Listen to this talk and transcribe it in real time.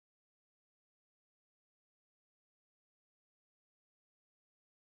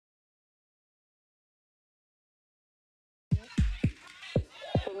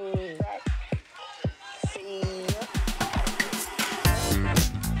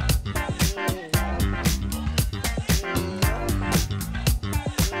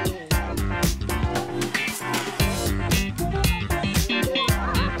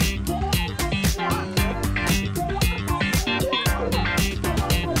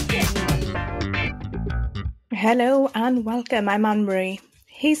Hello and welcome. I'm Anne-Marie.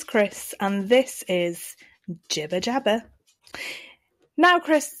 He's Chris and this is Jibber-Jabber. Now,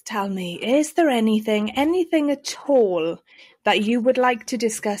 Chris, tell me, is there anything at all that you would like to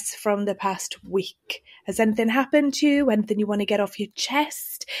discuss from the past week? Has anything happened to you? Anything you want to get off your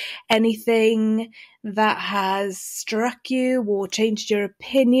chest? Anything that has struck you or changed your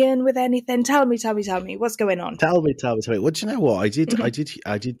opinion with anything? Tell me. What's going on? Tell me. Well, do you know what? I did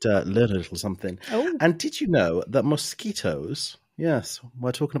learn a little something. Oh. And did you know that mosquitoes... Yes,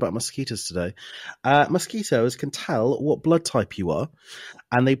 we're talking about mosquitoes today. Mosquitoes can tell what blood type you are,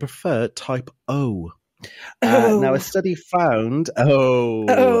 and they prefer type O. Now, a study found... they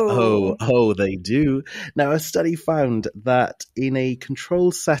do. Now, a study found that in a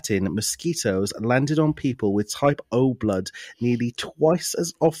controlled setting, mosquitoes landed on people with type O blood nearly twice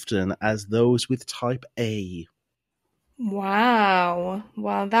as often as those with type A. Wow.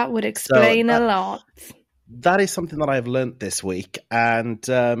 Well, that would explain a lot. That is something that I have learnt this week. And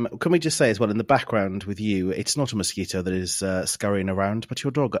can we just say as well, in the background with you, it's not a mosquito that is scurrying around, but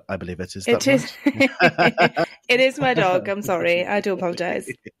your dog, I believe it is. It is. It is my dog. I'm sorry. I do apologise.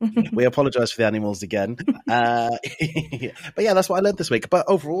 We apologise for the animals again. But yeah, that's what I learned this week. But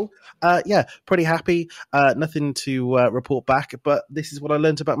overall, pretty happy. Nothing to report back. But this is what I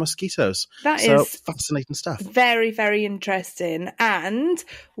learned about mosquitoes. That is fascinating stuff. Very, very interesting. And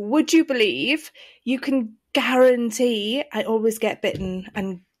would you believe you can guarantee I always get bitten,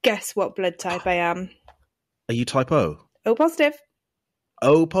 and guess what blood type I am? Are you type O? O positive.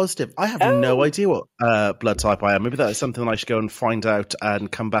 O positive. I have no idea what blood type I am. Maybe that is something I should go and find out and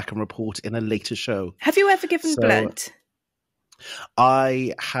come back and report in a later show. Have you ever given blood?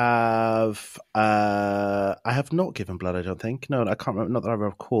 I have not given blood, I don't think. No, I can't remember. Not that I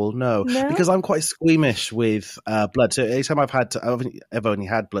recall. No, because I'm quite squeamish with blood. So anytime I've only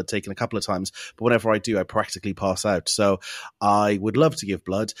had blood taken a couple of times, but whenever I do, I practically pass out. So I would love to give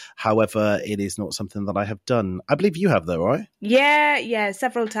blood. However, it is not something that I have done. I believe you have, though, right? Yeah,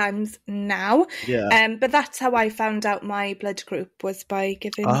 several times now. Yeah. But that's how I found out my blood group, was by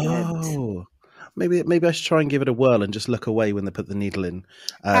giving blood. Maybe I should try and give it a whirl and just look away when they put the needle in.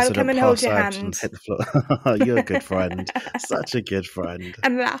 I'll come and hold your hand. And hit the floor. You're a good friend. Such a good friend.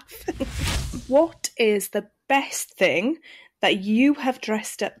 And laugh. What is the best thing that you have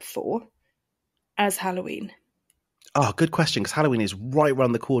dressed up for as Halloween? Oh, good question, because Halloween is right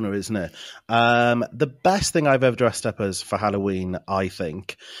around the corner, isn't it? The best thing I've ever dressed up as for Halloween, I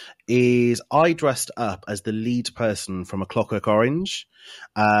think, is I dressed up as the lead person from A Clockwork Orange.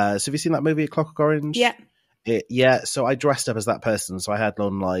 So have you seen that movie, A Clockwork Orange? Yeah. So I dressed up as that person. So I had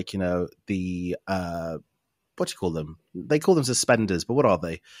on, like, the, what do you call them? They call them suspenders, but what are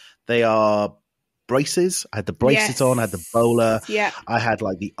they? They are braces. I had the braces on, I had the bowler. Yeah. I had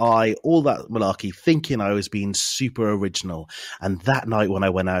like the eye, all that malarkey, thinking I was being super original. And that night when I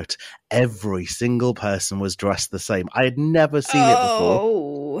went out, every single person was dressed the same. I had never seen it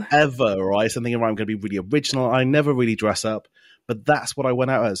before. Ever, right? So I'm thinking, right, I'm going to be really original. I never really dress up. But that's what I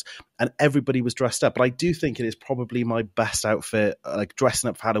went out as. And everybody was dressed up. But I do think it is probably my best outfit, like dressing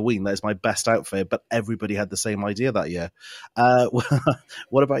up for Halloween. That is my best outfit. But everybody had the same idea that year.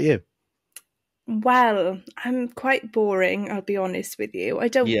 What about you? Well, I'm quite boring, I'll be honest with you. I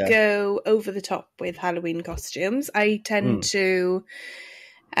don't go over the top with Halloween costumes. I tend to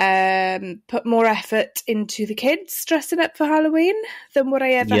put more effort into the kids dressing up for Halloween than what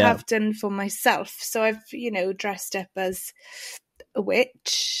I ever have done for myself. So I've, dressed up as a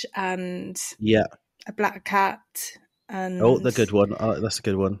witch and a black cat. And the good one. Oh, that's a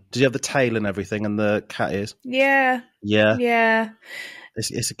good one. Did you have the tail and everything and the cat ears? Yeah.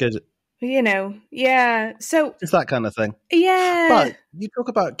 It's a good... So it's that kind of thing. Yeah. But you talk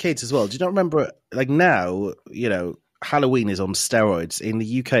about kids as well. Do you not remember, like now, Halloween is on steroids. In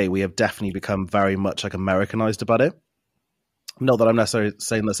the UK, we have definitely become very much like Americanized about it. Not that I'm necessarily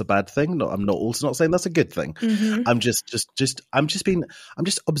saying that's a bad thing. No, I'm not also not saying that's a good thing. Mm-hmm. I'm just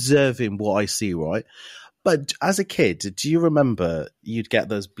observing what I see, right? But as a kid, do you remember you'd get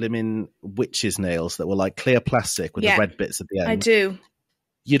those blimmin' witches' nails that were like clear plastic with the red bits at the end? I do.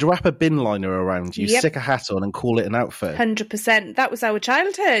 You'd wrap a bin liner around you, stick a hat on and call it an outfit. 100%. That was our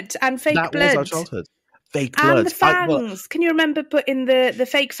childhood. And fake blood. That was our childhood. Fake blood. And the fangs. Can you remember putting the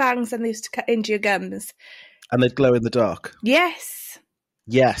fake fangs and they used to cut into your gums? And they'd glow in the dark. Yes.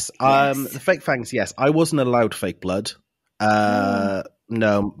 Yes. Yes. The fake fangs, yes. I wasn't allowed fake blood.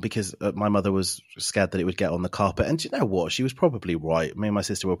 No, because my mother was scared that it would get on the carpet. And do you know what? She was probably right. Me and my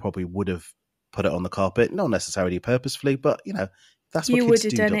sister would have put it on the carpet, not necessarily purposefully, but, that's what You kids would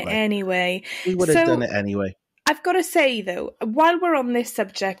have do, done don't it they? anyway. We would have done it anyway. I've got to say, though, while we're on this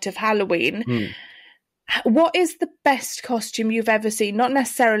subject of Halloween, Mm. what is the best costume you've ever seen? Not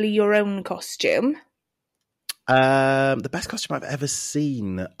necessarily your own costume. The best costume I've ever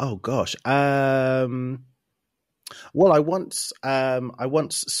seen. Oh gosh. Well, I once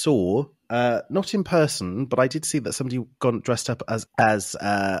saw, not in person, but I did see that somebody got dressed up as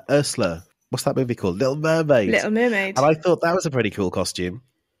Ursula. What's that movie called? Little Mermaid. Little Mermaid. And I thought that was a pretty cool costume.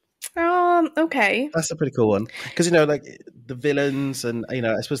 Okay. That's a pretty cool one. Because, like the villains and,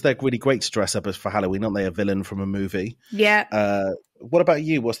 I suppose they're really great to dress up as for Halloween, aren't they? A villain from a movie. Yeah. What about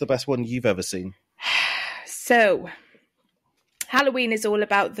you? What's the best one you've ever seen? So, Halloween is all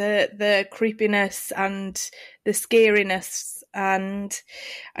about the creepiness and the scariness. And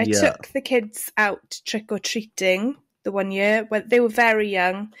I took the kids out trick-or-treating the one year when they were very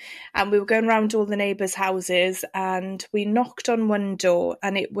young, and we were going around all the neighbours' houses, and we knocked on one door,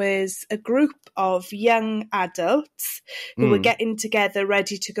 and it was a group of young adults who were getting together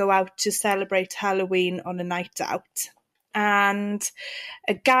ready to go out to celebrate Halloween on a night out. And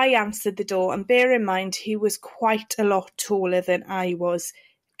a guy answered the door, and bear in mind he was quite a lot taller than I was.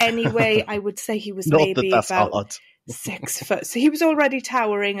 Anyway, I would say he was maybe about odd. 6 foot, so he was already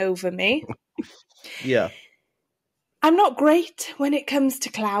towering over me. Yeah. I'm not great when it comes to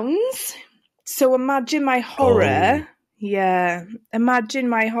clowns, so imagine my horror. Yeah, imagine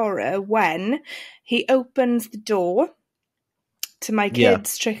my horror when he opens the door to my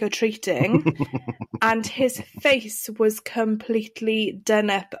kids trick-or-treating and his face was completely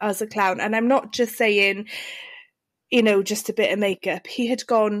done up as a clown. And I'm not just saying, just a bit of makeup. He had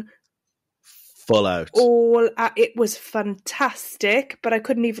gone full out. It was fantastic, but I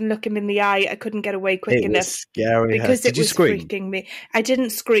couldn't even look him in the eye. I couldn't get away quick enough. Was scary. Because Did it you was scream? freaking me. I didn't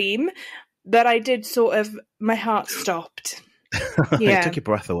scream, but I did my heart stopped. Yeah. It took your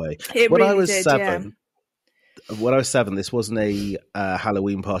breath away. When I was 7, when I was 7, this wasn't a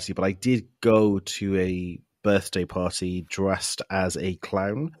Halloween party, but I did go to a birthday party dressed as a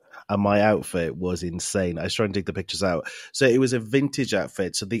clown, and my outfit was insane. I was trying to dig the pictures out. So it was a vintage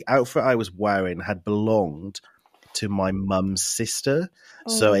outfit. So the outfit I was wearing had belonged to my mum's sister.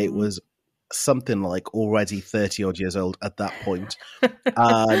 So it was something like already 30 odd years old at that point.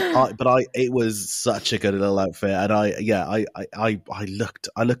 It was such a good little outfit, and I looked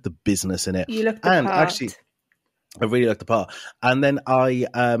the business in it. You looked the part. Actually, I really liked the part. And then I,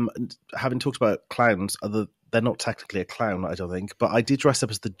 having talked about clowns, they're not technically a clown, I don't think, but I did dress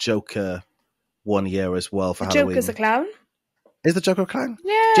up as the Joker one year as well for Halloween. Joker's a clown? Is the Joker a clown?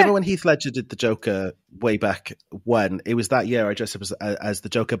 Yeah. Do you remember when Heath Ledger did the Joker way back when? It was that year I dressed up as the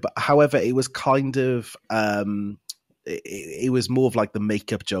Joker, but however, it was kind of, it was more of like the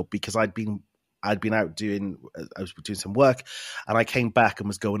makeup joke, because I'd been out I was doing some work, and I came back and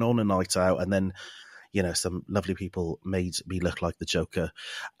was going on a night out, and then some lovely people made me look like the Joker.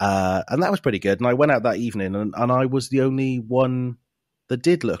 And that was pretty good. And I went out that evening, and I was the only one that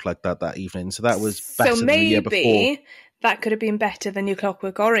did look like that evening. So that was better than the year before. So maybe that could have been better than your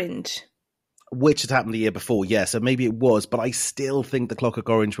Clockwork Orange. Which had happened the year before, yeah. So maybe it was, but I still think the Clockwork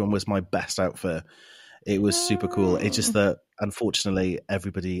Orange one was my best outfit. It was super cool. It's just that, unfortunately,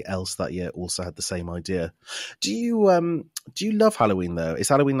 everybody else that year also had the same idea. Do you love Halloween, though? Is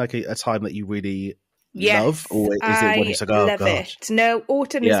Halloween like a time that you really... love, or is it when it's like, oh, love gosh. it. No,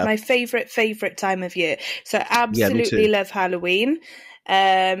 autumn is my favourite time of year. So I absolutely love Halloween.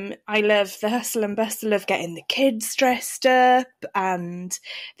 I love the hustle and bustle of getting the kids dressed up and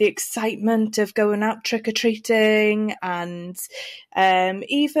the excitement of going out trick-or-treating, and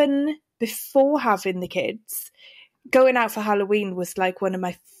even before having the kids, going out for Halloween was like one of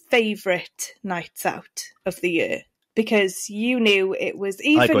my favourite nights out of the year. Because you knew it was,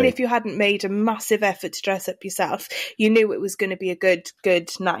 even if you hadn't made a massive effort to dress up yourself, you knew it was going to be a good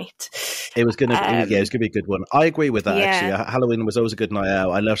night. It was going to, it was going to be a good one. I agree with that. Actually, Halloween was always a good night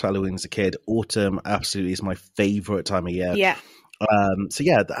out. I loved Halloween as a kid. Autumn absolutely is my favourite time of year. Yeah. So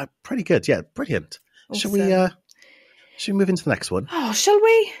yeah, pretty good. Yeah, brilliant. Awesome. Should we move into the next one? Oh, shall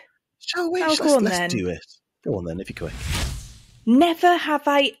we? Shall we? Oh, Let's do it. Go on then, if you could. Never have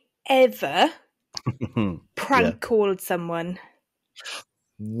I ever prank called someone.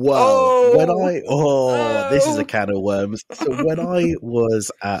 Wow. This is a can of worms. So when I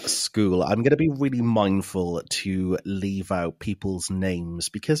was at school, I'm going to be really mindful to leave out people's names,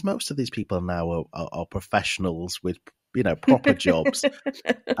 because most of these people now are professionals with proper jobs.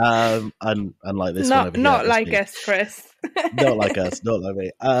 Unlike this one over here. Not like us, Chris. Not like us, not like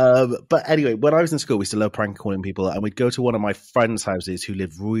me. But anyway, when I was in school, we used to love prank calling people, and we'd go to one of my friends' houses who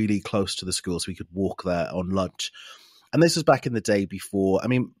lived really close to the school, so we could walk there on lunch. And this was back in the day before. I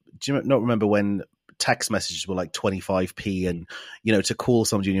mean, do you not remember when text messages were like 25p, and to call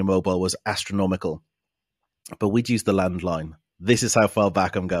somebody on your mobile was astronomical? But we'd use the landline. This is how far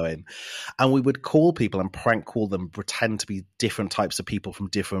back I'm going. And we would call people and prank call them, pretend to be different types of people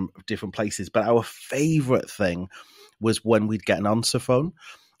from different places. But our favorite thing was when we'd get an answer phone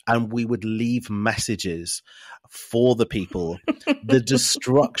and we would leave messages for the people. The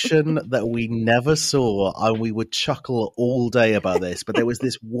destruction that we never saw, and we would chuckle all day about this. But there was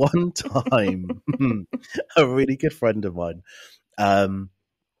this one time, a really good friend of mine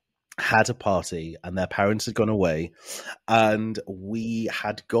had a party and their parents had gone away, and we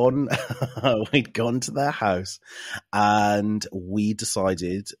had gone we'd gone to their house, and we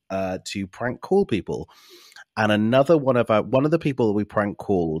decided to prank call people. And one of the people that we prank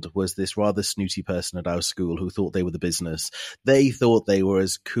called was this rather snooty person at our school who thought they were the business. They thought they were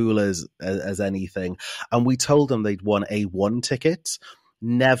as cool as anything, and we told them they'd won A1 tickets.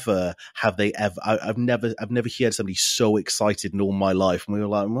 Never have they ever. I've never heard somebody so excited in all my life. And we were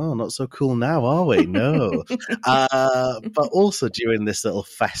like, well, not so cool now, are we? No. But also during this little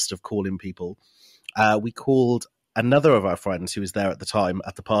fest of calling people, we called another of our friends who was there at the time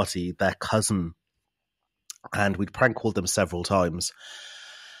at the party, their cousin. And we'd prank called them several times.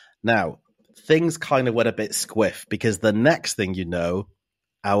 Now, things kind of went a bit squiff, because the next thing you know,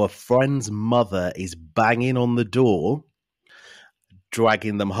 our friend's mother is banging on the door,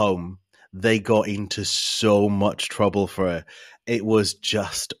 dragging them home. They got into so much trouble for it. It was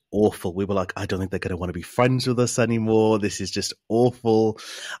just awful. We were like, I don't think they're going to want to be friends with us anymore. This is just awful.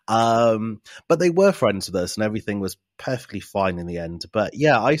 But they were friends with us and everything was perfectly fine in the end. But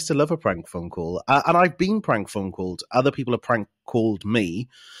yeah, I used to love a prank phone call. And I've been prank phone called. Other people have prank called me.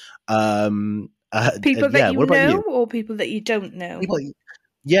 People that you know, or people that you don't know?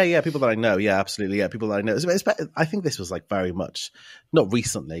 People that I know. Yeah, absolutely. Yeah, people that I know. I think this was like very much, not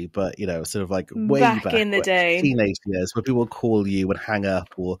recently, but, sort of like way back in the day. Teenage years, where people would call you and hang up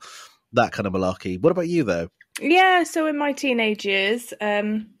or that kind of malarkey. What about you, though? Yeah, so in my teenage years,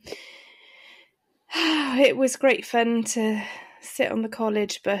 it was great fun to sit on the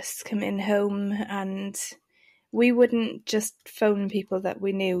college bus, coming home, and we wouldn't just phone people that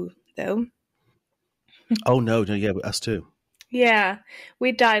we knew, though. Oh, no, yeah, us too. Yeah,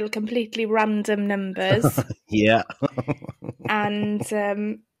 we dial completely random numbers. Yeah. And,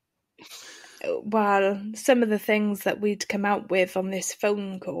 some of the things that we'd come out with on this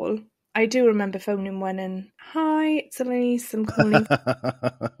phone call, I do remember phoning one and, hi, it's Elise, I'm calling.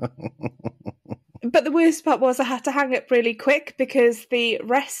 But the worst part was I had to hang up really quick because the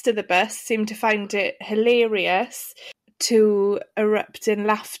rest of the bus seemed to find it hilarious to erupt in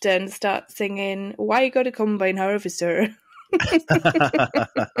laughter and start singing, why you got a combine harvester?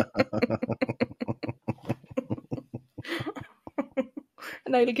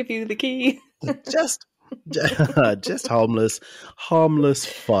 And I'll give you the key. just harmless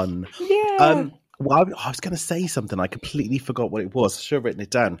fun. Yeah. Well, I was going to say something. I completely forgot what it was. I should have written it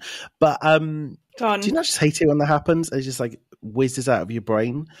down. But do you not just hate it when that happens? It's just like whizzes out of your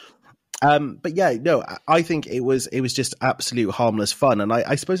brain. But yeah, no, I think it was just absolute harmless fun. And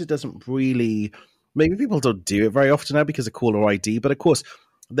I suppose it doesn't really, maybe people don't do it very often now because of caller ID. But of course,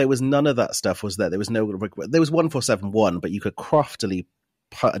 there was none of that stuff, was there? There was 1471, but you could craftily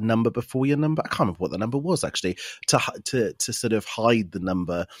put a number before your number. I can't remember what the number was actually, to sort of hide the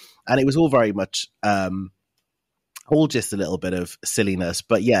number. And it was all very much all just a little bit of silliness.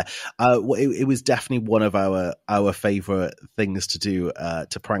 But yeah, it was definitely one of our favorite things to do,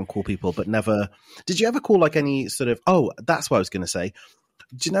 to prank call people. But never, did you ever call like any sort of, that's what I was going to say.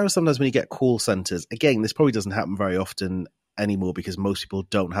 Do you know sometimes when you get call centers, again, this probably doesn't happen very often anymore because most people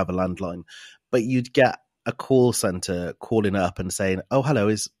don't have a landline, but you'd get a call center calling up and saying, oh, hello,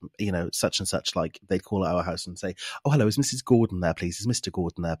 is, such and such, like they'd call at our house and say, oh, hello, is Mrs. Gordon there, please? Is Mr.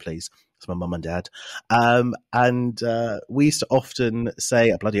 Gordon there, please? It's my mum and dad. And we used to often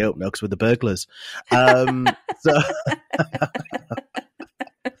say, I bloody hope no, because we're the burglars.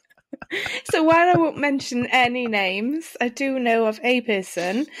 So while I won't mention any names, I do know of a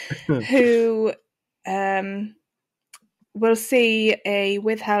person who will see a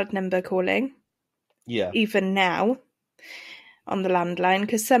withheld number calling. Yeah. Even now on the landline,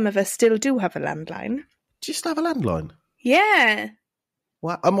 because some of us still do have a landline. Do you still have a landline? Yeah.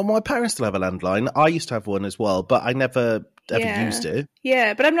 Well, my parents still have a landline. I used to have one as well, but I never ever used it.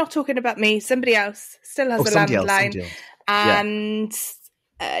 Yeah, but I'm not talking about me. Somebody else still has a Somebody landline. else. And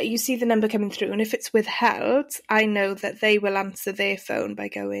you see the number coming through, and if it's withheld, I know that they will answer their phone by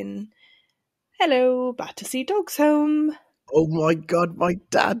going, "Hello, Battersea Dogs Home." Oh my God, my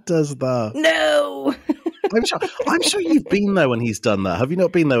dad does that. No! I'm sure you've been there when he's done that. Have you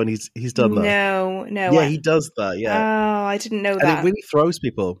not been there when he's done that? No. Yeah, he does that, yeah. Oh, I didn't know that. And it really throws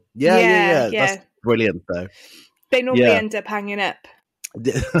people. Yeah. That's brilliant, though. They normally end up hanging up.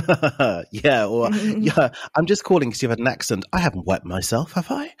 Yeah, I'm just calling because you've had an accident. I haven't wet myself,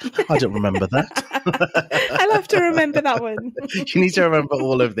 have I? I don't remember that. I'll have to remember that one. You need to remember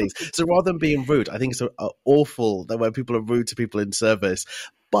all of these. So rather than being rude, I think it's awful that when people are rude to people in service.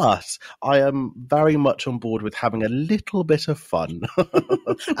 But I am very much on board with having a little bit of fun.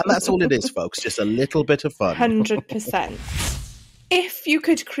 And that's all it is, folks, just a little bit of fun. 100%. If you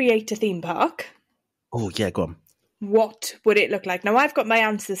could create a theme park... Oh, yeah, go on. What would it look like? Now, I've got my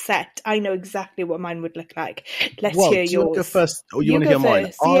answers set. I know exactly what mine would look like. Let's hear yours. Do you want to go first? Or you want to hear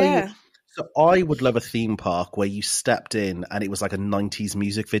mine? Yeah. So I would love a theme park where you stepped in and it was like a 90s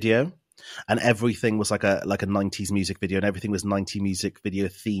music video. And everything was like a 90s music video, and everything was 90s music video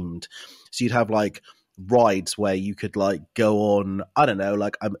themed. So you'd have like rides where you could like go on, I don't know,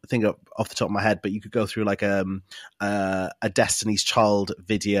 like I'm thinking off the top of my head, but you could go through like a Destiny's Child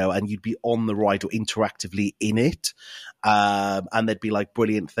video and you'd be on the ride or interactively in it. And there'd be like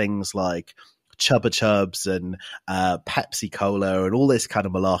brilliant things like Chubba Chubs and Pepsi Cola and all this kind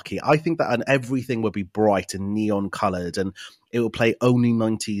of malarkey. I think that and everything would be bright and neon coloured, and it would play only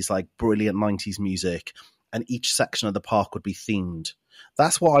 90s, like brilliant 90s music, and each section of the park would be themed.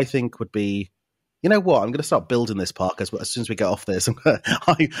 That's what I think would be. You know what? I'm going to start building this park as soon as we get off this.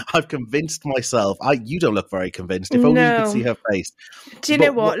 I've convinced myself. You don't look very convinced. If only you could see her face. Do you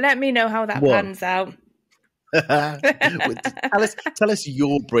know what? Let me know how that pans out. Tell us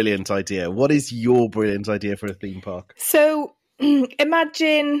your brilliant idea. What is your brilliant idea for a theme park? So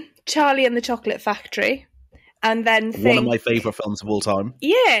imagine Charlie and the Chocolate Factory, and then think... One of my favourite films of all time.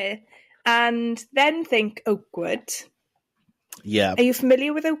 Yeah. And then think Oakwood. Yeah. Are you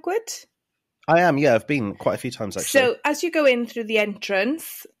familiar with Oakwood? I am, yeah. I've been quite a few times, actually. So as you go in through the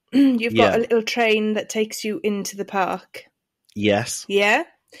entrance, you've got a little train that takes you into the park. Yes. Yeah?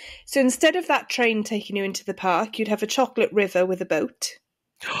 So instead of that train taking you into the park, you'd have a chocolate river with a boat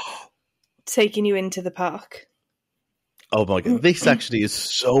taking you into the park. Oh my God. This actually is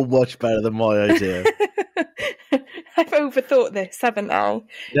so much better than my idea. I've overthought this, haven't I?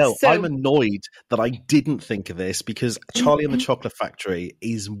 No, I'm annoyed that I didn't think of this, because Charlie and the Chocolate Factory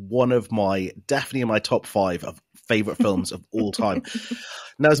is definitely in my top 5 of favourite films of all time.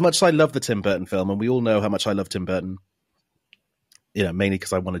 Now, as much as I love the Tim Burton film, and we all know how much I love Tim Burton, you know, mainly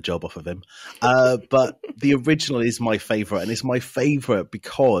because I want a job off of him. But the original is my favourite, and it's my favourite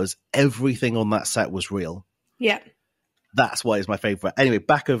because everything on that set was real. Yeah. That's why it's my favourite. Anyway,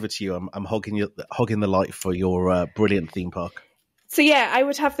 back over to you. I'm hogging the light for your brilliant theme park. So yeah, I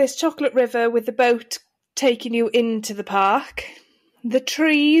would have this chocolate river with the boat taking you into the park. The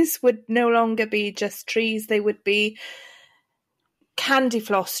trees would no longer be just trees. They would be candy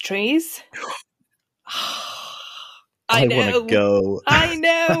floss trees. I want to go. I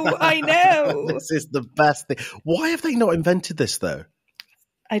know. This is the best thing. Why have they not invented this, though?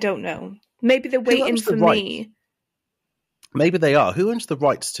 I don't know. Maybe they're waiting for me. Maybe they are. Who owns the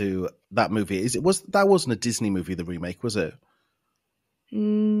rights to that movie? That wasn't a Disney movie, the remake, was it?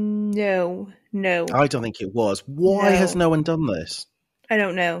 No. I don't think it was. Why has no one done this? I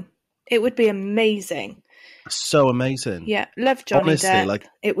don't know. It would be amazing. So amazing. Yeah, love Johnny Depp.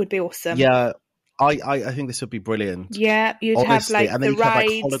 It would be awesome. Yeah, I think this would be brilliant. Yeah, you'd have like and the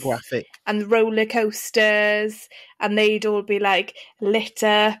rides have, like, holographic and the roller coasters, and they'd all be like lit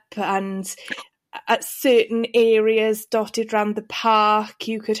up, and at certain areas dotted around the park,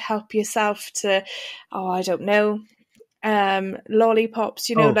 you could help yourself to, I don't know, lollipops,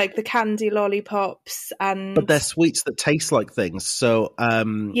 like the candy lollipops, but they're sweets that taste like things. So,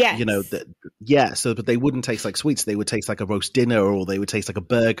 yes. But they wouldn't taste like sweets. They would taste like a roast dinner, or they would taste like a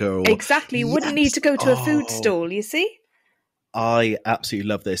burger. Or exactly, you wouldn't need to go to a food stall. You see, I absolutely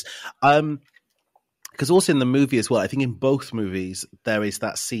love this. Because also in the movie as well, I think in both movies there is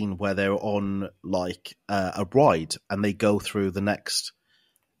that scene where they're on like a ride and they go through the next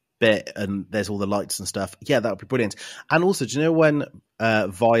bit and there's all the lights and stuff. Yeah, that would be brilliant. And also, do you know when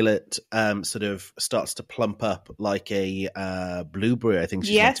Violet sort of starts to plump up like a blueberry, I think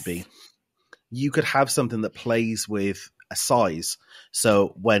she's meant to be, you could have something that plays with a size.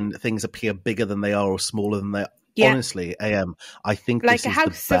 So when things appear bigger than they are or smaller than they are, honestly, I think like this a is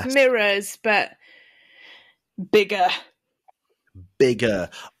house the best. of mirrors, but bigger. Bigger.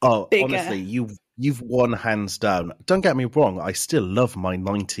 Oh, Bigger. honestly, you've won hands down. Don't get me wrong, I still love my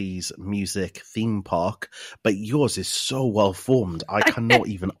 90s music theme park, but yours is so well formed. I cannot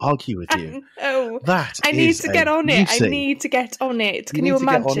even argue with you. No, That I need is to a get on it. I beauty. need to get on it. You Can need you to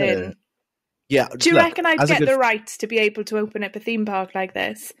get on it. imagine? Yeah, Do you look, reckon I'd as a get good the rights to be able to open up a theme park like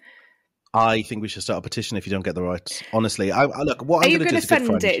this? I think we should start a petition if you don't get the rights. Honestly, I look. What Are I'm you going to do going is to a good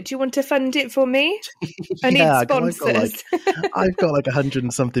fund friend. it? Do you want to fund it for me? I need Yeah, sponsors. I've got like 100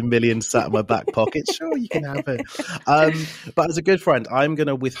 and something million sat in my back pocket. Sure, you can have it. But as a good friend, I'm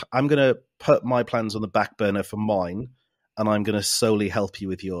gonna put my plans on the back burner for mine, and I'm gonna solely help you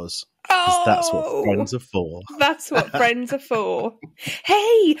with yours because that's what friends are for. That's what friends are for.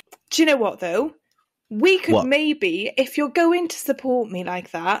 Hey, do you know what though? We could maybe, if you're going to support me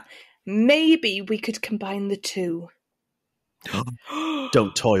like that, maybe we could combine the two.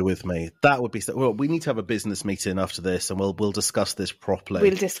 Don't toy with me. That would be. Well, we need to have a business meeting after this, and we'll discuss this properly.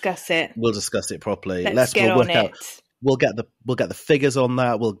 We'll discuss it. We'll discuss it properly. Let's get on it. We'll get the figures on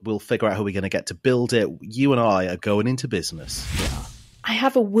that. We'll figure out how we're going to get to build it. You and I are going into business. Yeah. I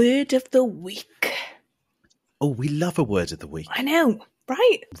have a word of the week. Oh, we love a word of the week. I know,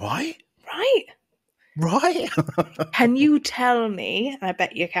 right? Right? Right. Can you tell me, I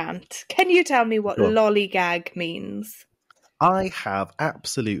bet you can't, can you tell me what lollygag means? I have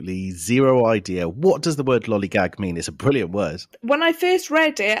absolutely zero idea. What does the word lollygag mean? It's a brilliant word. When I first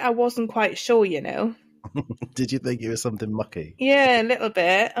read it, I wasn't quite sure, you know. Did you think it was something mucky? Yeah, a little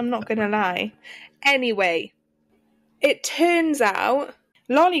bit. I'm not going to lie. Anyway, it turns out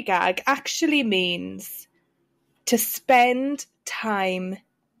lollygag actually means to spend time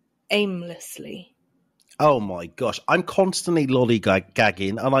aimlessly. Oh my gosh, I'm constantly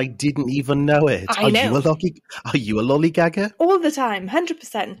lollygagging and I didn't even know it. I know. Are you a lollygagger? All the time,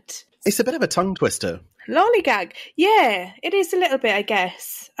 100%. It's a bit of a tongue twister. Lollygag. Yeah, it is a little bit, I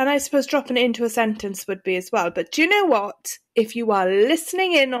guess. And I suppose dropping it into a sentence would be as well. But do you know what? If you are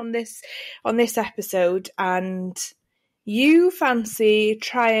listening in on this episode and you fancy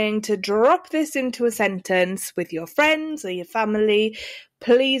trying to drop this into a sentence with your friends or your family,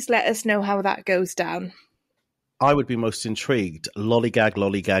 please let us know how that goes down. I would be most intrigued. Lollygag,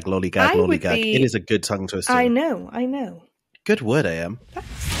 lollygag, lollygag, lollygag. It is a good tongue twister. I know. Good word, AM.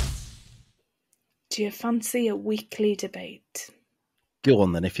 Do you fancy a weekly debate? Go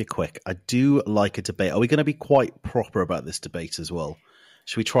on then, if you're quick. I do like a debate. Are we going to be quite proper about this debate as well?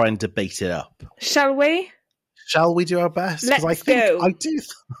 Should we try and debate it up? Shall we? Shall we do our best? Let's go.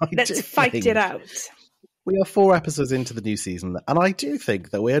 Let's fight it out. We are 4 episodes into the new season, and I do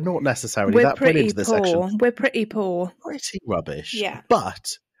think that we are not necessarily that brilliant to this section. We're pretty poor. Pretty rubbish. Yeah.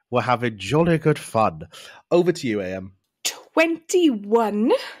 But we're having jolly good fun. Over to you, AM.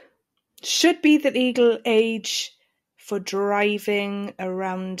 21 should be the legal age for driving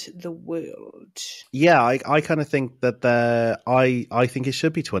around the world. Yeah, I kind of think that I think it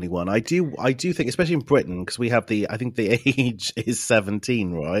should be 21. I do think, especially in Britain, because we have I think the age is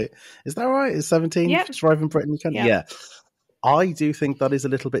 17, right? Is that right? Is 17 yeah. to drive in Britain? You can, yeah. I do think that is a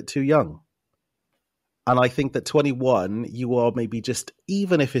little bit too young. And I think that 21, you are maybe just,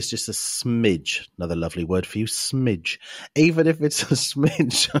 even if it's just a smidge, another lovely word for you, smidge. Even if it's a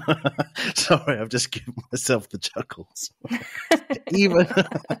smidge. Sorry, I've just given myself the chuckles. Even.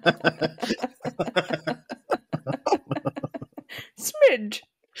 Smidge.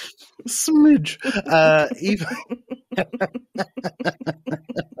 Even.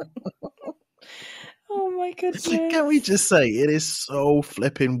 Oh my goodness. Can we just say it is so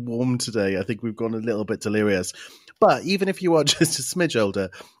flipping warm today? I think we've gone a little bit delirious. But even if you are just a smidge older,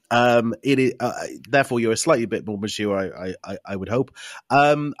 it is therefore you're a slightly bit more mature, I would hope.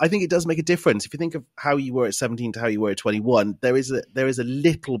 I think it does make a difference. If you think of how you were at 17 to how you were at 21, there is a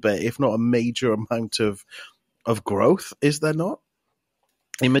little bit, if not a major amount of growth, is there not?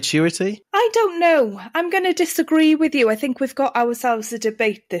 In maturity? I don't know. I'm going to disagree with you. I think we've got ourselves a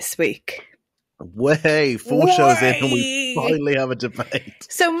debate this week. Way, 4 shows in and we finally have a debate.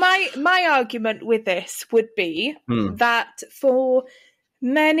 So my argument with this would be that for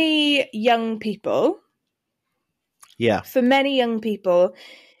many young people,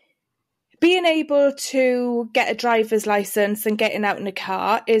 being able to get a driver's license and getting out in a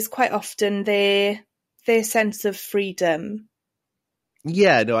car is quite often their sense of freedom.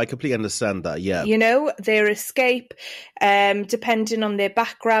 Yeah, no, I completely understand that, yeah. You know, their escape, depending on their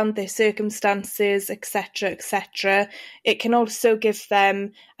background, their circumstances, etc., it can also give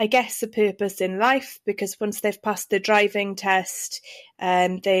them, I guess, a purpose in life, because once they've passed the driving test,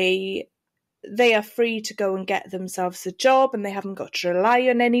 they are free to go and get themselves a job and they haven't got to rely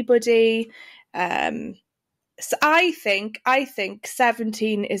on anybody. So I think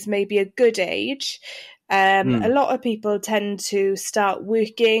 17 is maybe a good age. A lot of people tend to start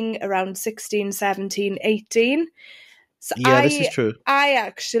working around 16, 17, 18. So Yeah, this is true.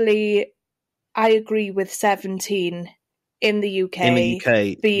 I agree with 17 in the UK. In the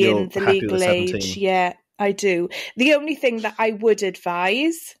UK, being you're the happy legal with 17. age. Yeah, I do. The only thing that I would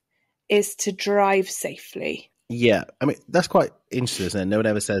advise is to drive safely. Yeah, I mean, that's quite interesting, isn't it? No one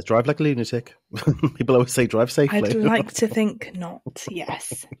ever says, drive like a lunatic. People always say, drive safely. I'd like to think not,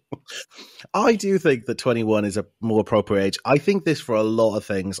 yes. I do think that 21 is a more appropriate age. I think this for a lot of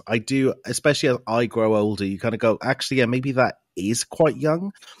things. I do, especially as I grow older, you kind of go, actually, yeah, maybe that is quite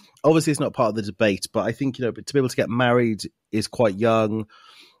young. Obviously, it's not part of the debate, but I think, to be able to get married is quite young.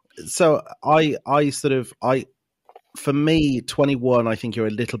 So for me, 21, I think you're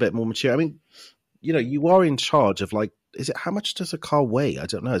a little bit more mature. I mean, you are in charge of how much does a car weigh? I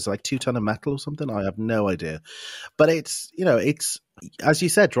don't know. It's like 2 tons of metal or something. I have no idea. But it's as you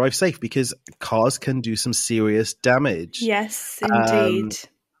said, drive safe because cars can do some serious damage. Yes, indeed.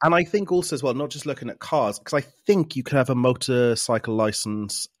 And I think also as well, not just looking at cars, because I think you can have a motorcycle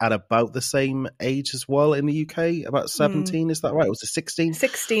license at about the same age as well in the UK, about 17. Is that right? Was it 16?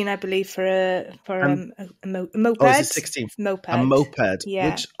 16, I believe, for a moped. Oh, is it 16? Moped. A moped,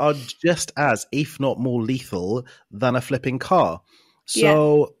 yeah. which are just as, if not more lethal than a flipping car.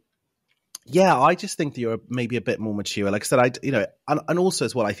 So, yeah, I just think that you're maybe a bit more mature. Like I said, and also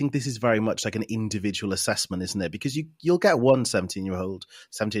as well, I think this is very much like an individual assessment, isn't it? Because you'll get one 17-year-old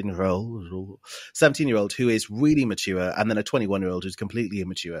who is really mature, and then a 21-year-old who's completely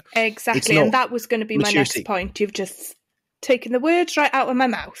immature. Exactly, and that was going to be my next point. You've just taken the words right out of my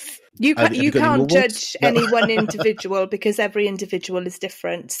mouth. You can't judge any one individual because every individual is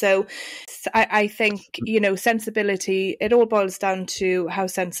different. So I think, sensibility, it all boils down to how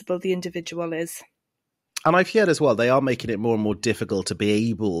sensible the individual is. And I've heard as well, they are making it more and more difficult to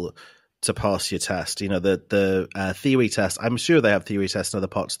be able to pass your test. The theory test, I'm sure they have theory tests in other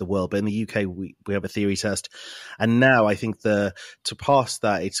parts of the world, but in the UK we have a theory test. And now I think to pass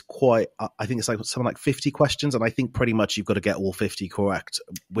that, it's I think it's like something like 50 questions, and I think pretty much you've got to get all 50 correct,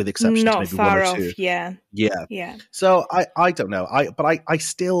 with exceptions to maybe one or two. Yeah. So I don't know.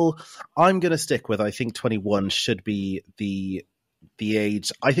 I'm going to stick with, I think 21 should be the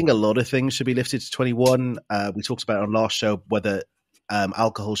age. I think a lot of things should be lifted to 21. We talked about it on last show whether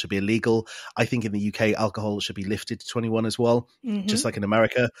alcohol should be illegal. I think in the UK, alcohol should be lifted to 21 as well, just like in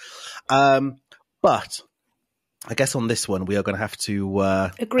America. But I guess on this one, we are going to have to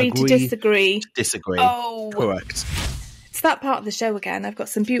agree to disagree. Oh, correct. It's that part of the show again. I've got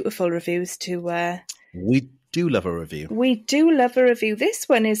some beautiful reviews to... We do love a review. This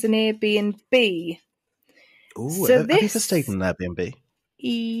one is an Airbnb. Ooh, have you ever stayed in an Airbnb?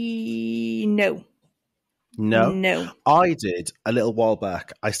 No. No. I did a little while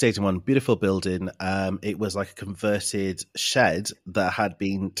back. I stayed in one beautiful building. It was like a converted shed that had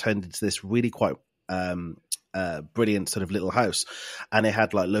been turned into this really quite brilliant sort of little house. And it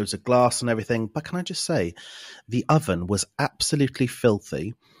had like loads of glass and everything. But can I just say, the oven was absolutely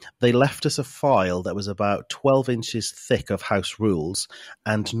filthy. They left us a file that was about 12 inches thick of house rules,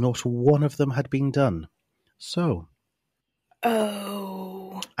 and not one of them had been done. So...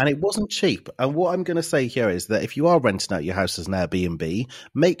 Oh. And it wasn't cheap. And what I'm going to say here is that if you are renting out your house as an Airbnb,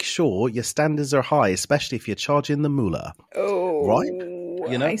 make sure your standards are high, especially if you're charging the moolah. Oh,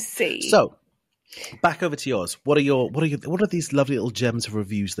 right? I see. So, back over to yours. What are these lovely little gems of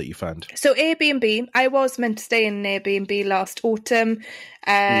reviews that you found? So Airbnb, I was meant to stay in an Airbnb last autumn.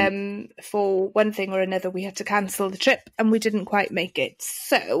 For one thing or another, we had to cancel the trip, and we didn't quite make it.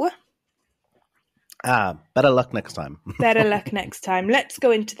 So. Better luck next time. Better luck next time. Let's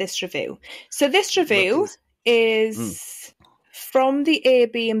go into this review. So this review is from the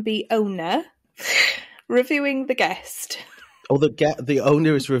Airbnb owner reviewing the guest. Oh, the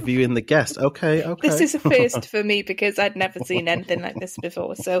owner is reviewing the guest. Okay. This is a first for me because I'd never seen anything like this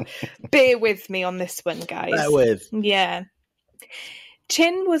before. So bear with me on this one, guys. Bear with. Yeah.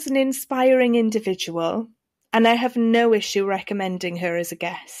 Chin was an inspiring individual, and I have no issue recommending her as a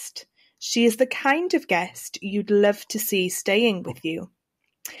guest. She is the kind of guest you'd love to see staying with you.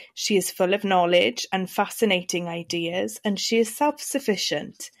 She is full of knowledge and fascinating ideas, and she is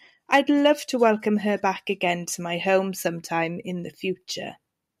self-sufficient. I'd love to welcome her back again to my home sometime in the future.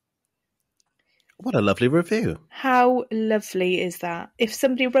 What a lovely review. How lovely is that? If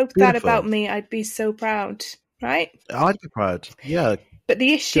somebody wrote that about me, I'd be so proud, right? I'd be proud, yeah. But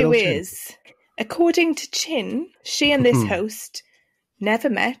the issue is, according to Chin, she and this host never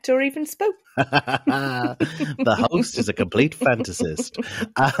met or even spoke. The host is a complete fantasist.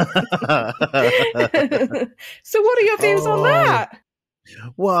 So what are your views on that?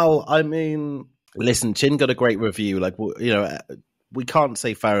 Well, I mean, listen, Chin got a great review. Like, you know, we can't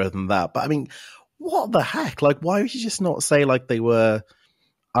say fairer than that. But I mean, what the heck? Like, why would you just not say like they were...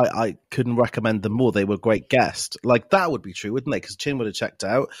 I couldn't recommend them more. They were a great guest. Like, that would be true, wouldn't they? Because Chin would have checked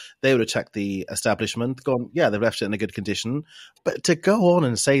out. They would have checked the establishment, gone, yeah, they've left it in a good condition. But to go on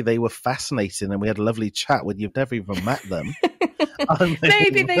and say they were fascinating and we had a lovely chat when you've never even met them. I mean...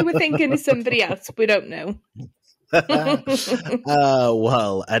 Maybe they were thinking of somebody else. We don't know.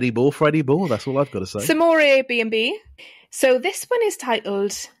 Well, Eddie Ball for Eddie Ball. That's all I've got to say. Some more Airbnb. So this one is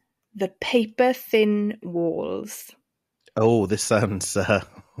titled The Paper Thin Walls. Oh, this sounds...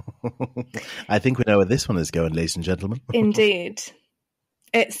 I think we know where this one is going, ladies and gentlemen. Indeed.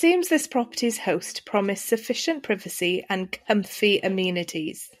 It seems this property's host promised sufficient privacy and comfy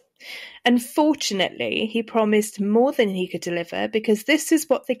amenities. Unfortunately, he promised more than he could deliver because this is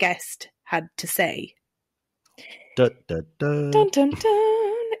what the guest had to say. Dun, dun, dun. Dun, dun,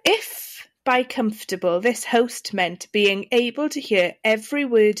 dun. If by comfortable this host meant being able to hear every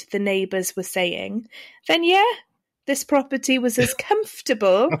word the neighbours were saying, then yeah, this property was as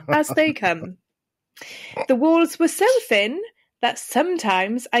comfortable as they come. The walls were so thin that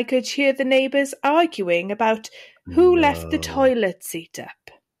sometimes I could hear the neighbours arguing about who left the toilet seat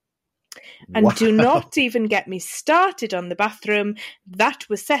up. And Wow. do not even get me started on the bathroom that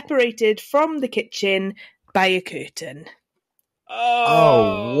was separated from the kitchen by a curtain.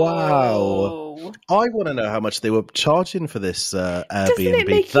 Oh, wow. I want to know how much they were charging for this Airbnb. Doesn't it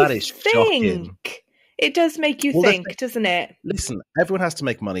make That you is think? shocking. It does make you think, doesn't it? Listen, everyone has to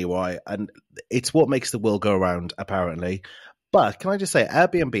make money, right? And it's what makes the world go around, apparently. But can I just say,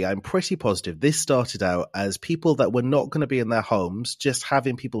 Airbnb, I'm pretty positive this started out as people that were not going to be in their homes, just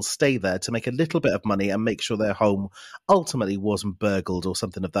having people stay there to make a little bit of money and make sure their home ultimately wasn't burgled or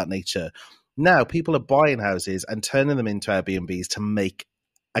something of that nature. Now, people are buying houses and turning them into Airbnbs to make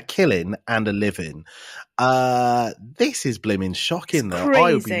a killing and a living. This is blimmin' shocking, though. Crazy.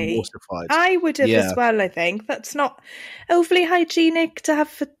 I would be mortified. I would have as well, I think. That's not overly hygienic to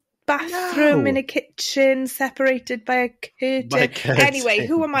have a bathroom in a kitchen separated by a curtain. Anyway,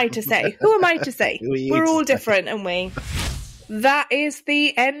 who am I to say? Who am I to say? We're all different, aren't we? That is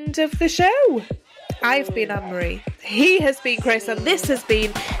the end of the show. I've been Anne-Marie. He has been Chris, and this has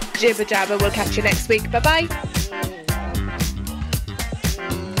been Jibber-Jabber. We'll catch you next week. Bye-bye.